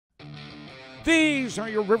These are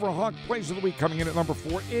your Riverhawk plays of the week. Coming in at number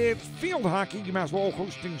 4, it's field hockey. UMass Lowell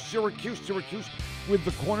hosting Syracuse. Syracuse with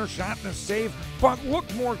the corner shot and a save. But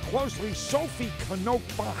look more closely. Sophie Knoop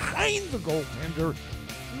behind the goaltender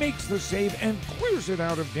makes the save and clears it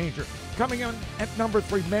out of danger. Coming in at number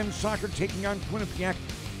 3, men's soccer taking on Quinnipiac.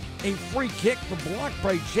 A free kick, the block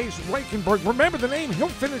by Chase Reichenberg. Remember the name, he'll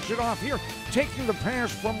finish it off here. Taking the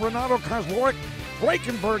pass from Renato Kozlowik.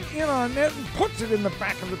 Reichenberg in on net and puts it in the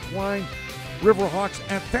back of the twine. Riverhawks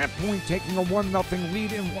at that point taking a 1-0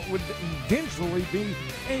 lead in what would eventually be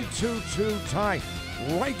a 2-2 tie.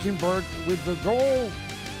 Reichenberg with the goal.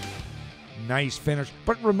 Nice finish.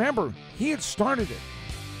 But remember, he had started it.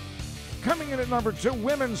 Coming in at number 2,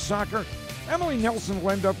 women's soccer. Emily Nelson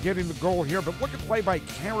will end up getting the goal here, but look at play by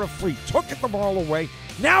Kara Fleet. Took the ball away,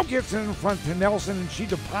 now gets it in front to Nelson, and she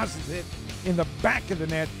deposits it in the back of the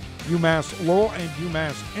net. UMass Lowell and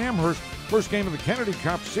UMass Amherst. First game of the Kennedy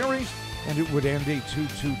Cup Series, and it would end a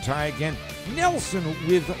 2-2 tie again. Nelson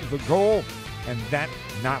with the goal, and that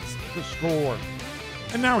knots the score.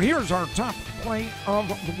 And now here's our top play of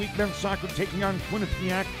the week. Men's soccer taking on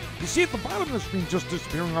Quinnipiac. You see at the bottom of the screen, just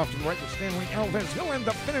disappearing off to the right with Stanley Alves. He'll end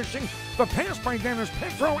up finishing the pass by Dennis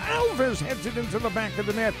Petro. Alves heads it into the back of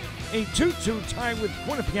the net. A 2-2 tie with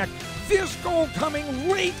Quinnipiac. This goal coming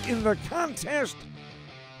late in the contest.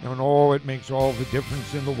 And it makes all the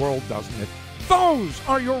difference in the world, doesn't it? Those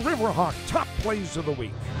are your Riverhawk top plays of the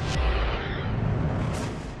week.